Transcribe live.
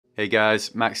Hey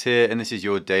guys, Max here, and this is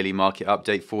your daily market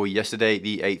update for yesterday,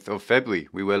 the 8th of February.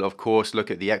 We will, of course,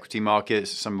 look at the equity markets,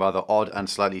 some rather odd and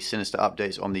slightly sinister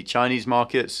updates on the Chinese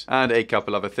markets, and a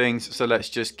couple other things, so let's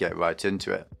just get right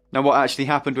into it. Now, what actually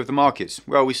happened with the markets?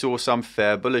 Well, we saw some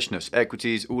fair bullishness.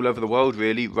 Equities all over the world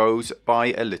really rose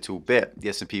by a little bit. The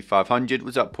S&P 500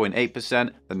 was up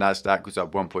 0.8%, the Nasdaq was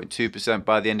up 1.2%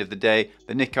 by the end of the day,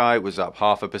 the Nikkei was up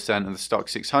 0.5%, and the Stock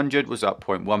 600 was up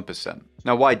 0.1%.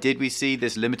 Now, why did we see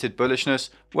this limited bullishness?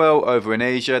 Well, over in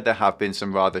Asia, there have been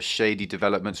some rather shady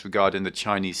developments regarding the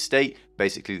Chinese state.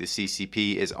 Basically, the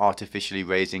CCP is artificially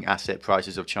raising asset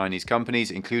prices of Chinese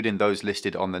companies, including those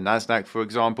listed on the Nasdaq, for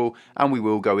example, and we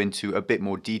will go into a bit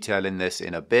more detail in this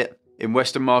in a bit. In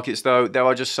Western markets, though, there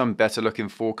are just some better looking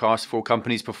forecasts for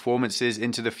companies' performances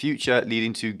into the future,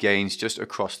 leading to gains just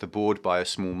across the board by a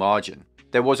small margin.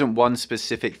 There wasn't one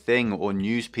specific thing or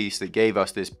news piece that gave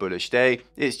us this bullish day,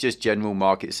 it's just general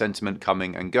market sentiment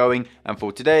coming and going, and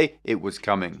for today, it was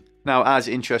coming. Now, as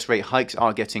interest rate hikes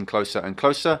are getting closer and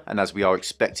closer, and as we are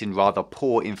expecting rather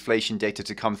poor inflation data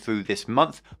to come through this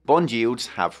month, bond yields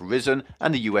have risen,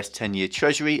 and the US 10-year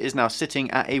Treasury is now sitting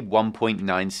at a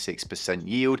 1.96%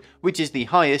 yield, which is the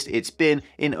highest it's been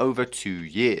in over 2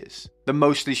 years. The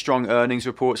mostly strong earnings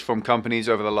reports from companies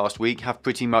over the last week have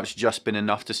pretty much just been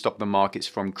enough to stop the markets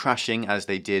from crashing as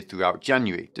they did throughout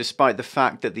January, despite the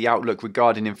fact that the outlook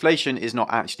regarding inflation is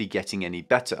not actually getting any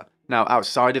better. Now,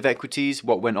 outside of equities,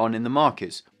 what went on in the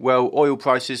markets? Well, oil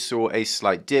prices saw a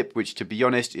slight dip, which to be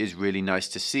honest is really nice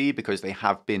to see because they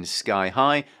have been sky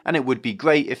high, and it would be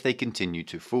great if they continue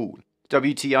to fall.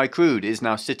 WTI crude is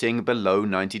now sitting below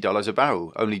 $90 a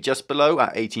barrel, only just below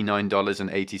at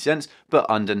 $89.80, but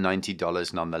under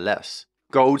 $90 nonetheless.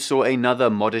 Gold saw another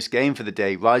modest gain for the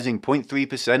day, rising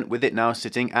 0.3%, with it now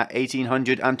sitting at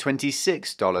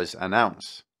 $1,826 an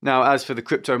ounce. Now, as for the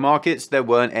crypto markets, there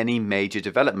weren't any major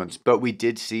developments, but we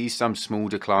did see some small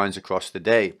declines across the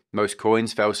day. Most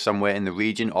coins fell somewhere in the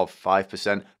region of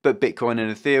 5%, but Bitcoin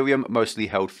and Ethereum mostly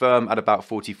held firm at about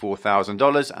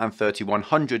 $44,000 and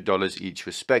 $3,100 each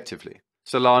respectively.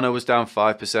 Solana was down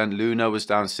 5%, Luna was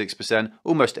down 6%,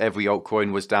 almost every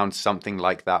altcoin was down something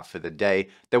like that for the day.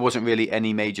 There wasn't really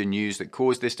any major news that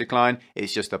caused this decline,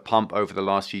 it's just a pump over the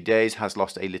last few days has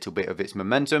lost a little bit of its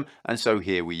momentum, and so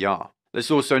here we are. Let's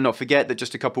also not forget that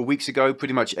just a couple weeks ago,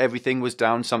 pretty much everything was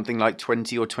down something like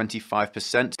 20 or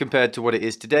 25% compared to what it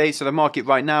is today. So the market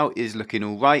right now is looking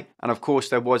all right. And of course,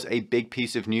 there was a big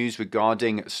piece of news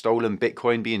regarding stolen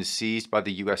Bitcoin being seized by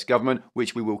the US government,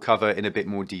 which we will cover in a bit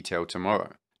more detail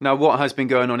tomorrow. Now, what has been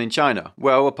going on in China?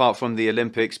 Well, apart from the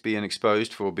Olympics being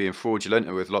exposed for being fraudulent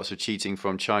and with lots of cheating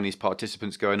from Chinese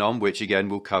participants going on, which again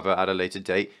we'll cover at a later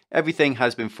date, everything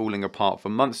has been falling apart for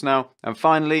months now. And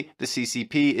finally, the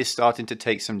CCP is starting to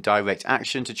take some direct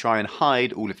action to try and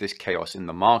hide all of this chaos in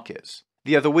the markets.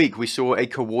 The other week, we saw a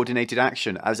coordinated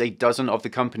action as a dozen of the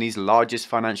company's largest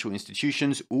financial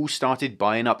institutions all started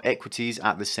buying up equities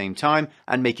at the same time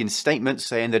and making statements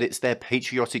saying that it's their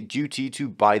patriotic duty to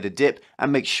buy the dip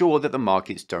and make sure that the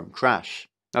markets don't crash.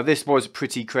 Now, this was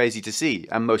pretty crazy to see,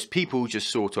 and most people just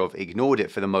sort of ignored it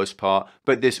for the most part,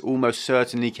 but this almost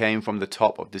certainly came from the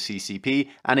top of the CCP,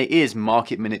 and it is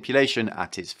market manipulation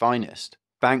at its finest.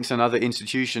 Banks and other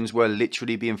institutions were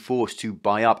literally being forced to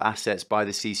buy up assets by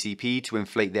the CCP to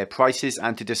inflate their prices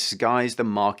and to disguise the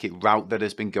market rout that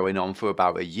has been going on for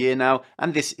about a year now,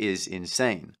 and this is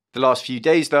insane. The last few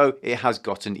days, though, it has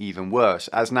gotten even worse,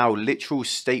 as now literal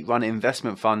state-run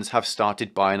investment funds have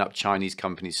started buying up Chinese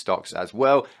companies' stocks as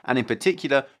well, and in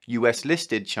particular,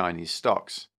 US-listed Chinese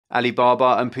stocks.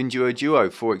 Alibaba and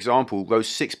Pinduoduo, for example, rose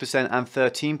 6% and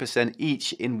 13%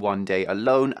 each in one day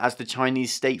alone as the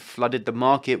Chinese state flooded the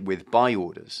market with buy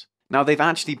orders. Now, they've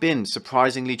actually been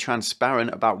surprisingly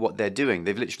transparent about what they're doing.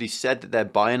 They've literally said that they're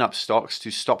buying up stocks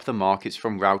to stop the markets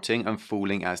from routing and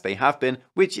falling as they have been,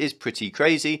 which is pretty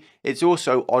crazy. It's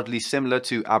also oddly similar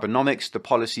to Abenomics, the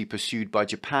policy pursued by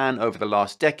Japan over the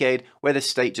last decade, where the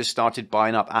state just started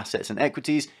buying up assets and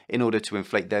equities in order to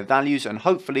inflate their values and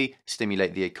hopefully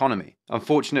stimulate the economy.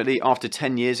 Unfortunately, after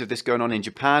 10 years of this going on in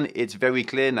Japan, it's very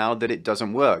clear now that it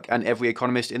doesn't work, and every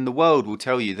economist in the world will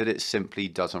tell you that it simply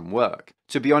doesn't work.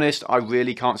 To be honest, I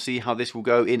really can't see how this will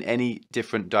go in any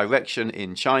different direction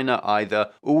in China either.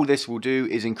 All this will do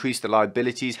is increase the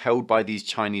liabilities held by these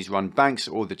Chinese-run banks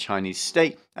or the Chinese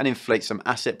state, and inflate some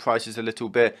asset prices a little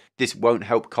bit. This won't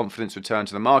help confidence return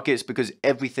to the markets because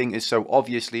everything is so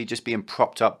obviously just being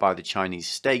propped up by the Chinese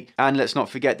state. And let's not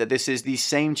forget that this is the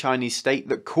same Chinese state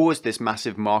that caused this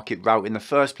massive market rout in the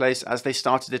first place, as they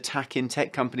started attacking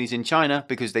tech companies in China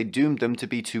because they doomed them to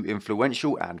be too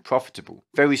influential and profitable.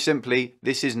 Very simply,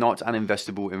 this is not an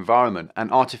investable environment,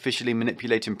 and artificially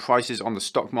manipulating prices on the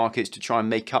stock markets to try and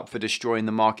make up for destroying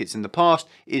the markets in the past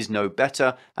is no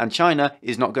better, and China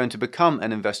is not going to become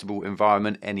an investable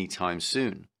environment anytime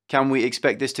soon. Can we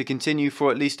expect this to continue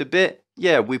for at least a bit?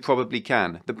 Yeah, we probably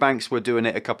can. The banks were doing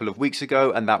it a couple of weeks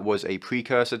ago, and that was a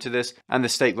precursor to this, and the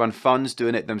state-run funds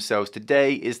doing it themselves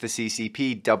today is the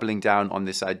CCP doubling down on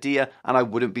this idea, and I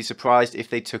wouldn't be surprised if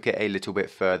they took it a little bit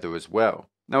further as well.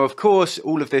 Now, of course,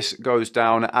 all of this goes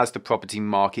down as the property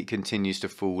market continues to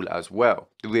fall as well.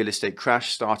 The real estate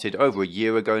crash started over a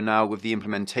year ago now with the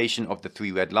implementation of the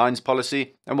 3 red lines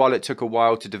policy, and while it took a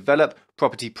while to develop,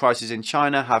 property prices in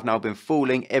China have now been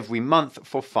falling every month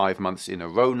for 5 months in a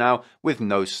row now, with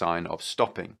no sign of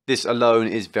stopping. This alone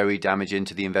is very damaging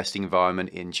to the investing environment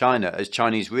in China, as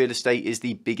Chinese real estate is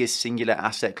the biggest singular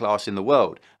asset class in the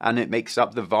world, and it makes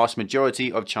up the vast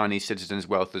majority of Chinese citizens'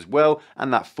 wealth as well,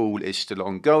 and that fall is still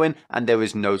ongoing, and there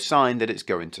is no sign that it's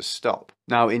going to stop.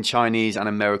 Now, in Chinese and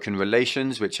American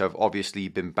relations, which have obviously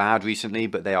been bad recently,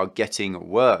 but they are getting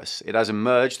worse, it has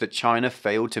emerged that China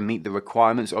failed to meet the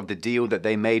requirements of the deal that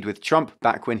they made with Trump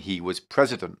back when he was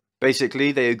president.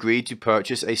 Basically, they agreed to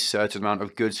purchase a certain amount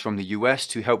of goods from the US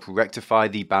to help rectify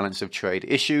the balance of trade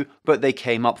issue, but they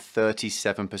came up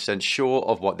 37% short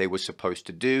of what they were supposed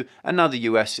to do, and now the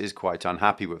US is quite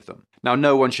unhappy with them. Now,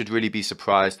 no one should really be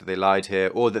surprised that they lied here,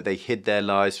 or that they hid their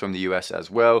lies from the US as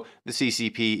well. The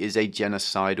CCP is a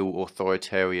genocidal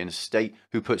authoritarian state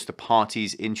who puts the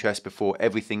party's interest before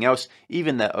everything else,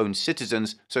 even their own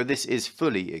citizens, so this is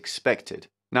fully expected.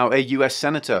 Now, a US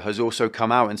senator has also come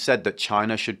out and said that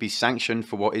China should be sanctioned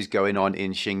for what is going on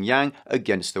in Xinjiang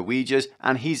against the Uyghurs,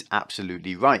 and he's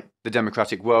absolutely right. The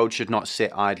democratic world should not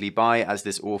sit idly by as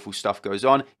this awful stuff goes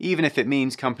on, even if it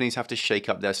means companies have to shake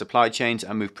up their supply chains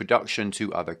and move production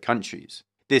to other countries.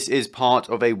 This is part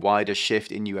of a wider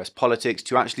shift in US politics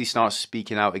to actually start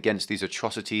speaking out against these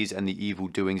atrocities and the evil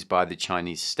doings by the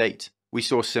Chinese state. We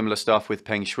saw similar stuff with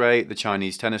Peng Shuai, the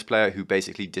Chinese tennis player who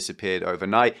basically disappeared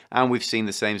overnight, and we've seen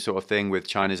the same sort of thing with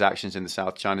China's actions in the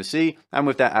South China Sea and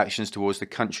with their actions towards the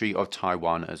country of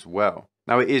Taiwan as well.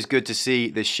 Now, it is good to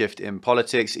see this shift in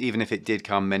politics, even if it did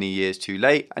come many years too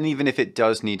late, and even if it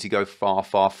does need to go far,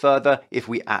 far further if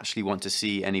we actually want to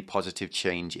see any positive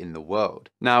change in the world.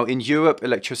 Now, in Europe,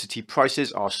 electricity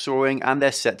prices are soaring, and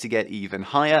they're set to get even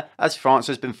higher as France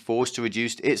has been forced to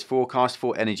reduce its forecast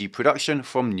for energy production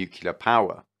from nuclear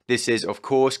power. This is, of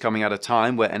course, coming at a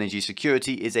time where energy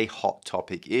security is a hot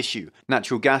topic issue.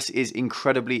 Natural gas is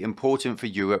incredibly important for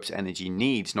Europe's energy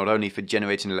needs, not only for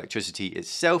generating electricity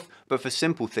itself, but for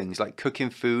simple things like cooking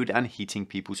food and heating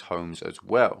people's homes as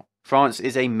well. France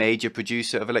is a major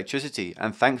producer of electricity,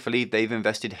 and thankfully they've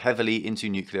invested heavily into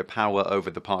nuclear power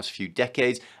over the past few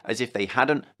decades, as if they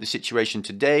hadn't, the situation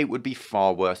today would be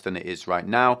far worse than it is right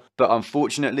now. But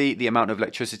unfortunately, the amount of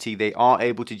electricity they are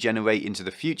able to generate into the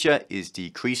future is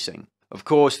decreasing. Of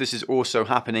course, this is also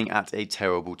happening at a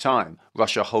terrible time.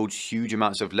 Russia holds huge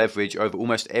amounts of leverage over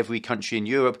almost every country in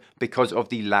Europe because of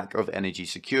the lack of energy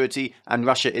security, and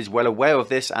Russia is well aware of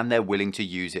this and they're willing to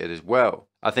use it as well.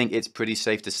 I think it's pretty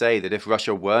safe to say that if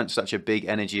Russia weren't such a big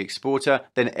energy exporter,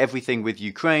 then everything with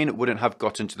Ukraine wouldn't have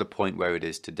gotten to the point where it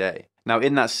is today. Now,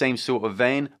 in that same sort of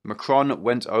vein, Macron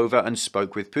went over and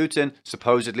spoke with Putin,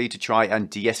 supposedly to try and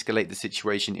de-escalate the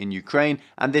situation in Ukraine,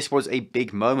 and this was a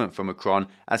big moment for Macron,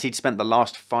 as he'd spent the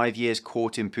last 5 years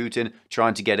courting Putin,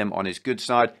 trying to get him on his good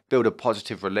side, build a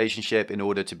positive relationship in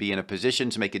order to be in a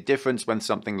position to make a difference when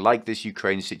something like this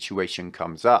Ukraine situation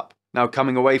comes up. Now,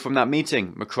 coming away from that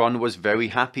meeting, Macron was very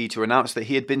happy to announce that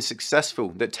he had been successful,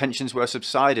 that tensions were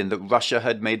subsiding, that Russia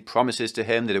had made promises to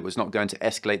him that it was not going to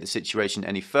escalate the situation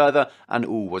any further, and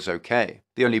all was okay.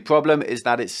 The only problem is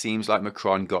that it seems like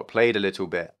Macron got played a little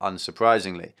bit,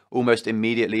 unsurprisingly. Almost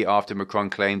immediately after Macron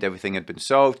claimed everything had been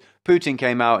solved, Putin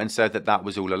came out and said that that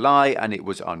was all a lie and it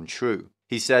was untrue.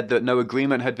 He said that no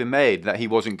agreement had been made, that he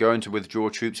wasn't going to withdraw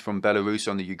troops from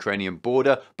Belarus on the Ukrainian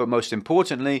border, but most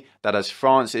importantly, that as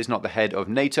France is not the head of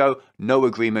NATO, no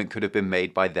agreement could have been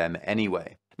made by them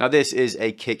anyway. Now, this is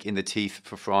a kick in the teeth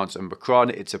for France and Macron.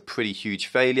 It's a pretty huge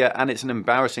failure, and it's an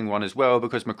embarrassing one as well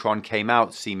because Macron came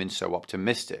out seeming so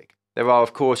optimistic. There are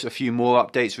of course a few more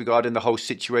updates regarding the whole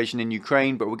situation in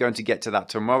Ukraine, but we're going to get to that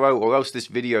tomorrow, or else this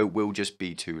video will just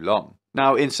be too long.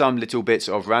 Now, in some little bits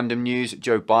of random news,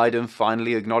 Joe Biden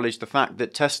finally acknowledged the fact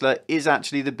that Tesla is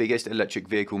actually the biggest electric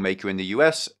vehicle maker in the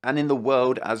US and in the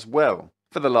world as well.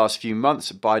 For the last few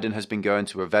months, Biden has been going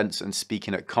to events and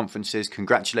speaking at conferences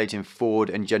congratulating Ford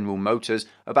and General Motors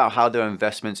about how their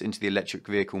investments into the electric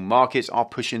vehicle markets are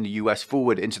pushing the US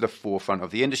forward into the forefront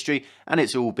of the industry, and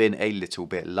it's all been a little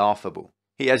bit laughable.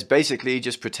 He has basically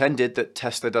just pretended that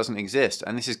Tesla doesn't exist,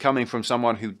 and this is coming from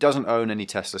someone who doesn't own any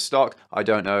Tesla stock. I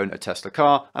don't own a Tesla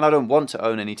car, and I don't want to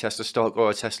own any Tesla stock or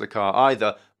a Tesla car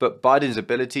either, but Biden's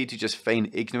ability to just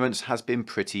feign ignorance has been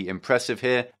pretty impressive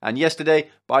here, and yesterday,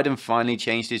 Biden finally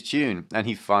changed his tune, and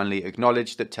he finally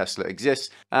acknowledged that Tesla exists,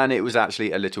 and it was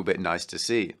actually a little bit nice to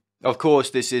see. Of course,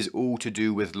 this is all to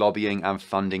do with lobbying and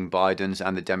funding Biden's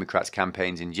and the Democrats'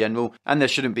 campaigns in general, and there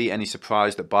shouldn't be any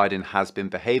surprise that Biden has been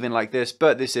behaving like this,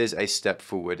 but this is a step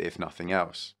forward if nothing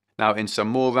else. Now, in some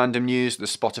more random news, the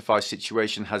Spotify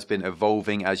situation has been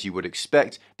evolving as you would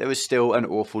expect. There is still an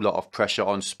awful lot of pressure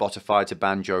on Spotify to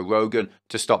ban Joe Rogan,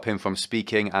 to stop him from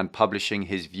speaking and publishing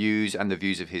his views and the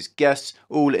views of his guests,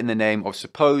 all in the name of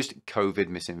supposed COVID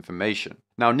misinformation.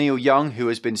 Now, Neil Young, who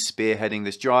has been spearheading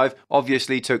this drive,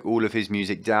 obviously took all of his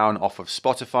music down off of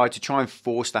Spotify to try and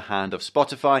force the hand of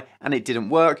Spotify, and it didn't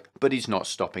work, but he's not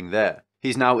stopping there.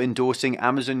 He's now endorsing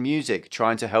Amazon Music,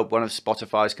 trying to help one of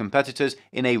Spotify's competitors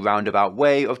in a roundabout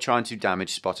way of trying to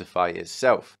damage Spotify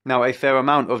itself. Now, a fair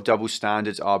amount of double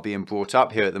standards are being brought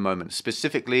up here at the moment,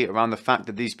 specifically around the fact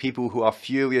that these people who are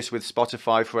furious with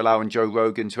Spotify for allowing Joe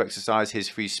Rogan to exercise his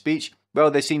free speech,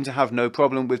 well, they seem to have no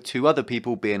problem with two other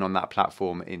people being on that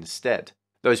platform instead.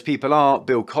 Those people are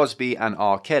Bill Cosby and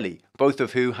R. Kelly, both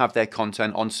of who have their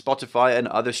content on Spotify and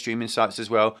other streaming sites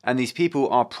as well, and these people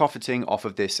are profiting off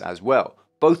of this as well.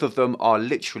 Both of them are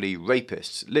literally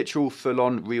rapists, literal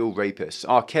full-on real rapists.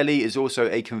 R. Kelly is also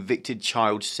a convicted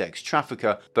child sex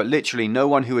trafficker, but literally no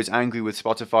one who is angry with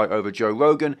Spotify over Joe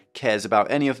Rogan cares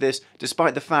about any of this,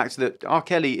 despite the fact that R.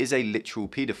 Kelly is a literal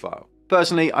paedophile.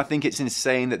 Personally, I think it's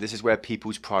insane that this is where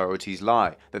people's priorities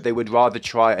lie, that they would rather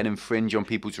try and infringe on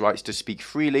people's rights to speak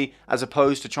freely, as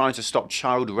opposed to trying to stop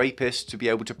child rapists to be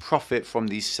able to profit from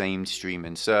these same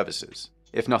streaming services.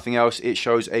 If nothing else, it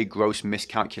shows a gross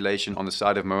miscalculation on the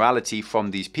side of morality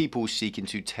from these people seeking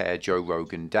to tear Joe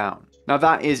Rogan down. Now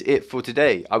that is it for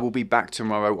today. I will be back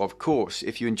tomorrow, of course.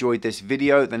 If you enjoyed this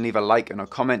video, then leave a like and a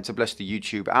comment to bless the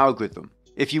YouTube algorithm.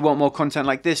 If you want more content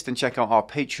like this, then check out our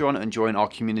Patreon and join our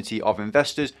community of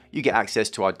investors. You get access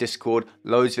to our Discord,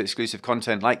 loads of exclusive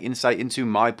content like insight into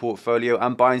my portfolio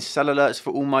and buy and sell alerts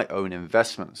for all my own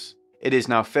investments. It is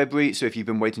now February, so if you've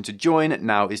been waiting to join,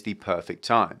 now is the perfect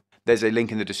time. There's a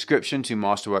link in the description to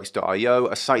masterworks.io,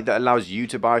 a site that allows you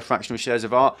to buy fractional shares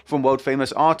of art from world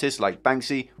famous artists like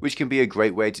Banksy, which can be a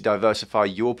great way to diversify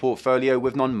your portfolio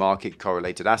with non-market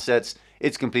correlated assets.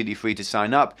 It's completely free to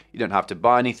sign up, you don't have to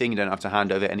buy anything, you don't have to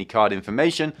hand over any card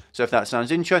information, so if that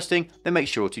sounds interesting, then make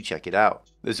sure to check it out.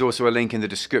 There's also a link in the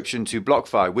description to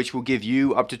BlockFi, which will give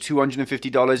you up to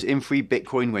 $250 in free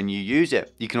Bitcoin when you use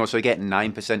it. You can also get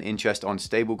 9% interest on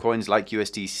stablecoins like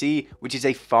USDC, which is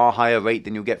a far higher rate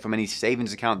than you'll get from any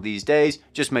savings account these days.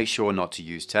 Just make sure not to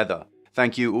use Tether.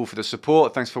 Thank you all for the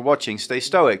support, thanks for watching, stay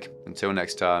stoic, until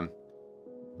next time.